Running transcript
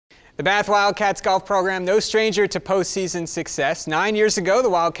The Bath Wildcats golf program, no stranger to postseason success. 9 years ago, the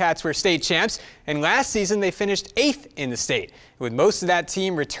Wildcats were state champs, and last season they finished 8th in the state. With most of that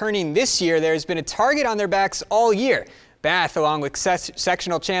team returning this year, there's been a target on their backs all year. Bath, along with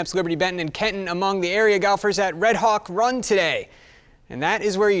sectional champs Liberty Benton and Kenton, among the area golfers at Red Hawk Run today. And that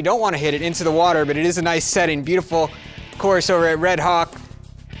is where you don't want to hit it into the water, but it is a nice setting. Beautiful course over at Red Hawk.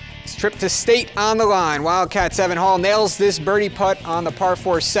 Trip to state on the line. Wildcats Evan Hall nails this birdie putt on the par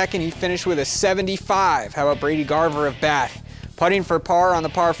 4 second. He finished with a 75. How about Brady Garver of Bath? Putting for par on the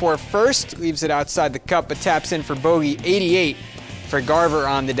par 4 first, leaves it outside the cup, but taps in for bogey 88 for Garver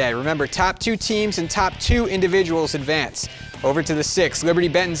on the day. Remember, top 2 teams and top 2 individuals advance. Over to the 6th, Liberty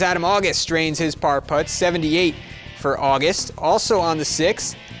Benton's Adam August drains his par putt, 78 for August. Also on the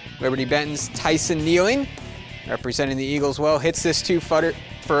 6th, Liberty Benton's Tyson Nealing, representing the Eagles well, hits this 2-footer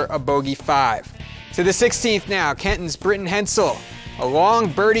for a bogey 5. To the 16th now, Kenton's Britton Hensel. A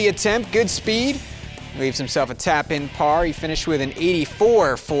long birdie attempt, good speed. Leaves himself a tap-in par. He finished with an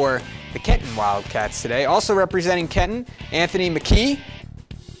 84 for the Kenton Wildcats today. Also representing Kenton, Anthony McKee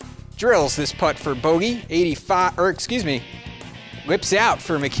drills this putt for bogey, 85, or excuse me, whips out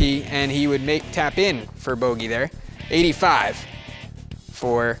for McKee, and he would tap in for bogey there, 85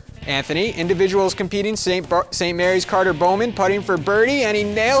 for Anthony. Individuals competing, St. Mary's Carter Bowman putting for birdie, and he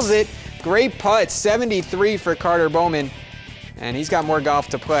nails it. Great putt, 73 for Carter Bowman, and he's got more golf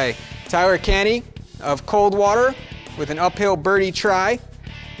to play. Tyler Canny of Coldwater with an uphill birdie try.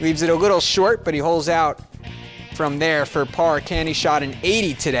 Leaves it a little short, but he holes out from there for par. Canny shot an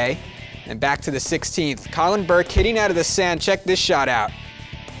 80 today. And back to the 16th. Colin Burke hitting out of the sand. Check this shot out.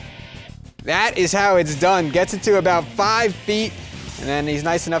 That is how it's done. Gets it to about 5 feet. And then he's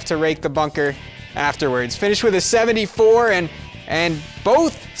nice enough to rake the bunker afterwards. Finished with a 74, and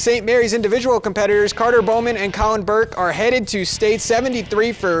both St. Mary's individual competitors, Carter Bowman and Colin Burke, are headed to state.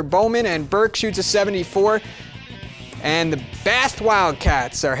 73 for Bowman, and Burke shoots a 74. And the Bath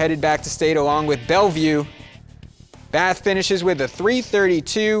Wildcats are headed back to state along with Bellevue. Bath finishes with a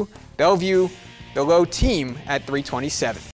 332. Bellevue, the low team, at 327.